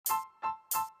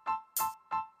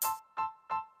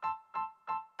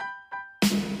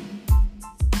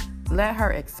Let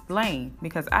her explain,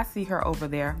 because I see her over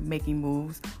there making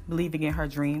moves, believing in her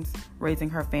dreams, raising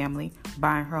her family,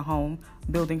 buying her home,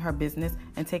 building her business,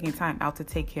 and taking time out to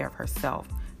take care of herself.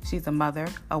 She's a mother,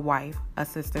 a wife, a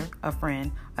sister, a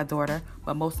friend, a daughter,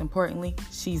 but most importantly,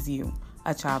 she's you,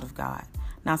 a child of God.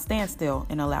 Now stand still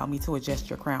and allow me to adjust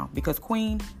your crown, because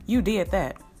Queen, you did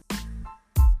that.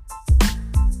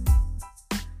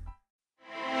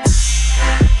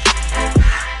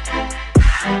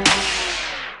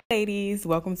 Ladies,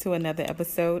 welcome to another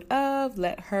episode of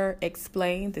Let Her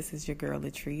Explain. This is your girl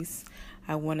Latrice.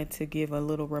 I wanted to give a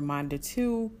little reminder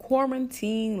to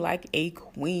quarantine like a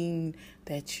queen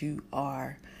that you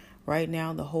are. Right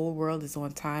now, the whole world is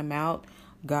on timeout.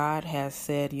 God has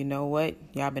said, you know what?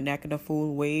 Y'all been acting a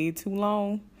fool way too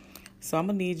long. So I'm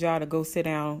going to need y'all to go sit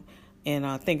down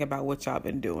and think about what y'all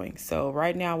been doing. So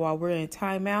right now, while we're in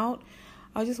timeout,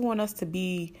 I just want us to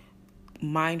be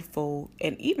mindful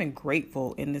and even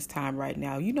grateful in this time right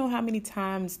now. You know how many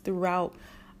times throughout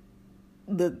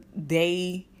the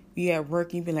day you at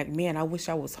work, you've been like, man, I wish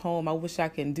I was home. I wish I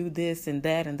can do this and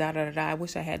that and da. I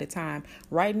wish I had the time.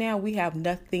 Right now, we have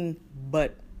nothing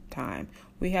but time.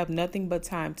 We have nothing but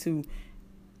time to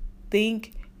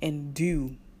think and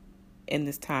do in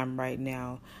this time right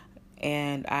now.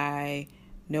 And I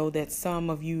know that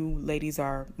some of you ladies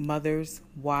are mothers,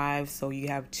 wives, so you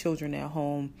have children at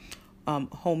home,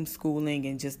 homeschooling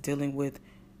and just dealing with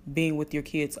being with your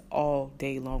kids all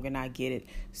day long. And I get it.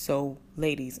 So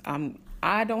ladies,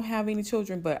 I don't have any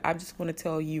children, but I just want to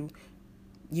tell you,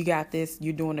 you got this.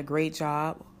 You're doing a great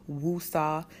job.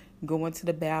 Woo-saw. Go into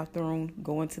the bathroom,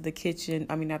 go into the kitchen.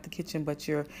 I mean, not the kitchen, but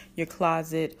your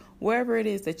closet, wherever it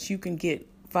is that you can get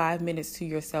 5 minutes to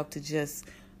yourself to just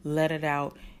let it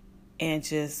out and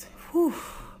just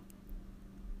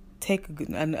take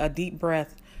a deep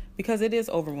breath. Because it is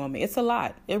overwhelming. It's a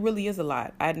lot. It really is a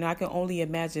lot. I can only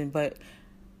imagine. But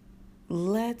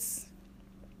let's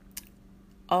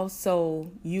also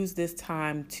use this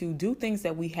time to do things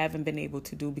that we haven't been able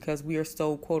to do because we are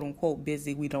so quote unquote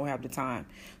busy. We don't have the time.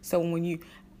 So when you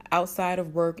outside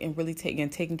of work and really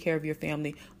taking care of your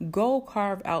family, go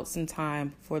carve out some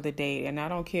time for the day. And I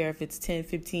don't care if it's 10,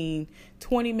 15,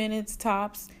 20 minutes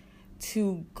tops,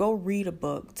 to go read a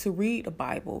book, to read a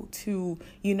Bible, to,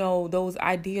 those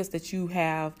ideas that you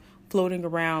have floating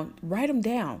around, write them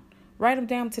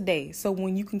down today. So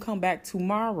when you can come back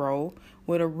tomorrow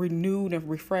with a renewed and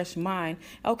refreshed mind,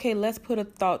 okay, let's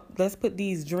put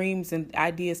these dreams and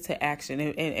ideas to action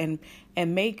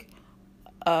and make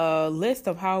a list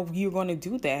of how you're going to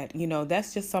do that.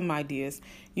 That's just some ideas,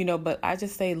 but I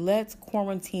just say, let's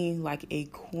quarantine like a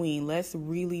queen. Let's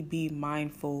really be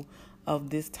mindful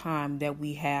of this time that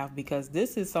we have, because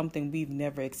this is something we've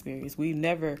never experienced. We've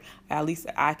never, at least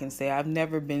I can say, I've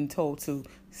never been told to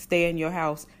stay in your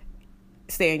house,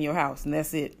 and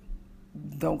that's it.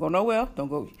 Don't go nowhere. Don't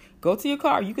go to your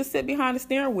car. You can sit behind the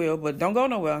steering wheel, but don't go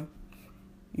nowhere.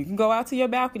 You can go out to your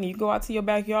balcony, you can go out to your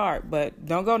backyard, but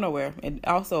don't go nowhere. And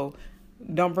also,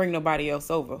 don't bring nobody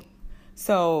else over.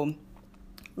 So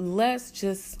let's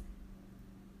just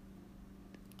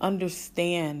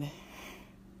understand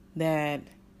that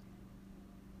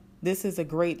this is a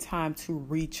great time to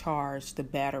recharge the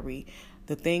battery.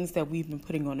 The things that we've been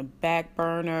putting on the back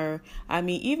burner. I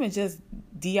mean, even just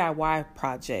DIY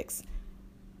projects.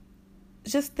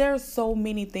 Just there's so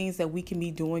many things that we can be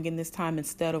doing in this time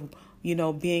instead of,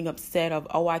 being upset of,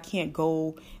 I can't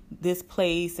go this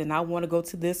place and I want to go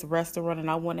to this restaurant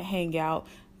and I want to hang out.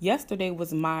 Yesterday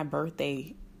was my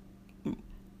birthday,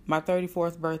 my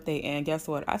 34th birthday. And guess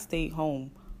what? I stayed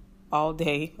home all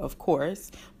day, of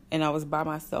course, and I was by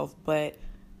myself, but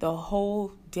the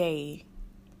whole day,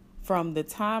 from the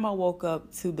time I woke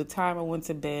up to the time I went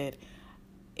to bed,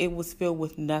 it was filled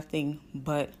with nothing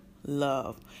but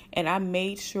love. And I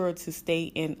made sure to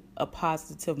stay in a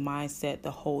positive mindset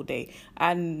the whole day.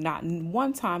 Not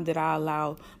one time did I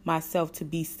allow myself to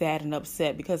be sad and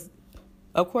upset, because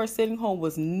of course, sitting home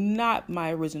was not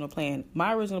my original plan.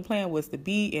 My original plan was to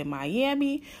be in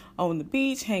Miami on the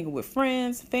beach, hanging with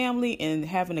friends, family, and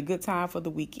having a good time for the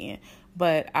weekend.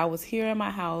 But I was here in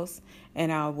my house,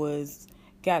 and I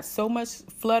got so much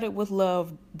flooded with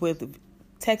love, with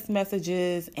text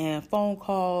messages and phone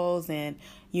calls and,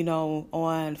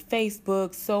 on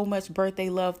Facebook, so much birthday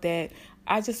love that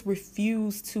I just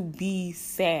refused to be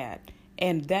sad.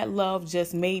 And that love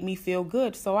just made me feel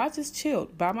good. So I just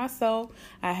chilled by myself.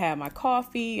 I had my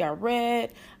coffee. I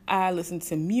read. I listened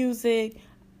to music.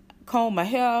 Combed my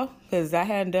hair, because I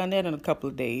hadn't done that in a couple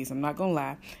of days. I'm not going to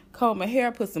lie. Combed my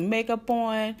hair, put some makeup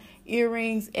on,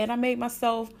 earrings. And I made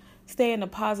myself stay in a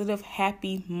positive,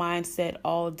 happy mindset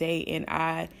all day. And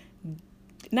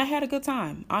And I had a good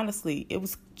time, honestly. It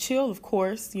was chill, of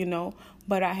course,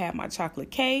 but I had my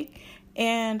chocolate cake,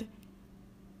 and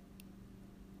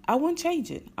I wouldn't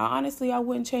change it. I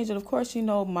wouldn't change it. Of course,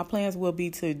 my plans will be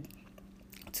to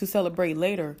celebrate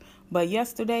later. But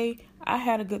yesterday, I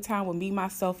had a good time with me,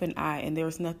 myself, and I, and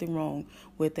there's nothing wrong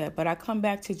with that. But I come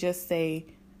back to just say,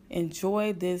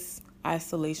 enjoy this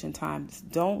isolation time.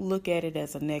 Don't look at it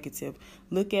as a negative.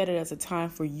 Look at it as a time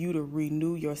for you to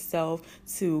renew yourself,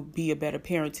 to be a better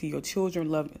parent to your children.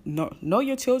 Know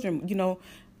your children.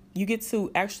 You get to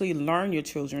actually learn your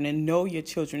children and know your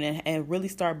children, and really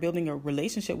start building a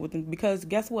relationship with them, because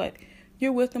guess what?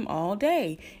 You're with them all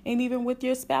day, and even with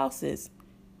your spouses.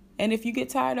 And if you get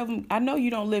tired of them, I know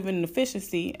you don't live in an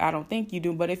efficiency. I don't think you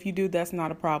do, but if you do, that's not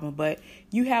a problem. But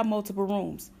you have multiple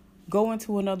rooms. Go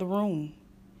into another room.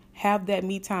 Have that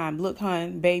me time. Look,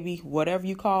 hun, baby, whatever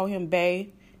you call him,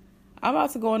 babe, I'm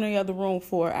about to go in the other room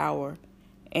for an hour.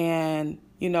 And,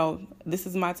 this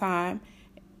is my time.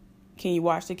 Can you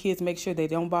watch the kids, make sure they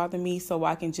don't bother me, so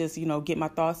I can just, get my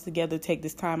thoughts together, take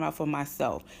this time out for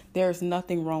myself. There's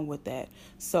nothing wrong with that.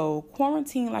 So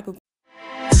quarantine like a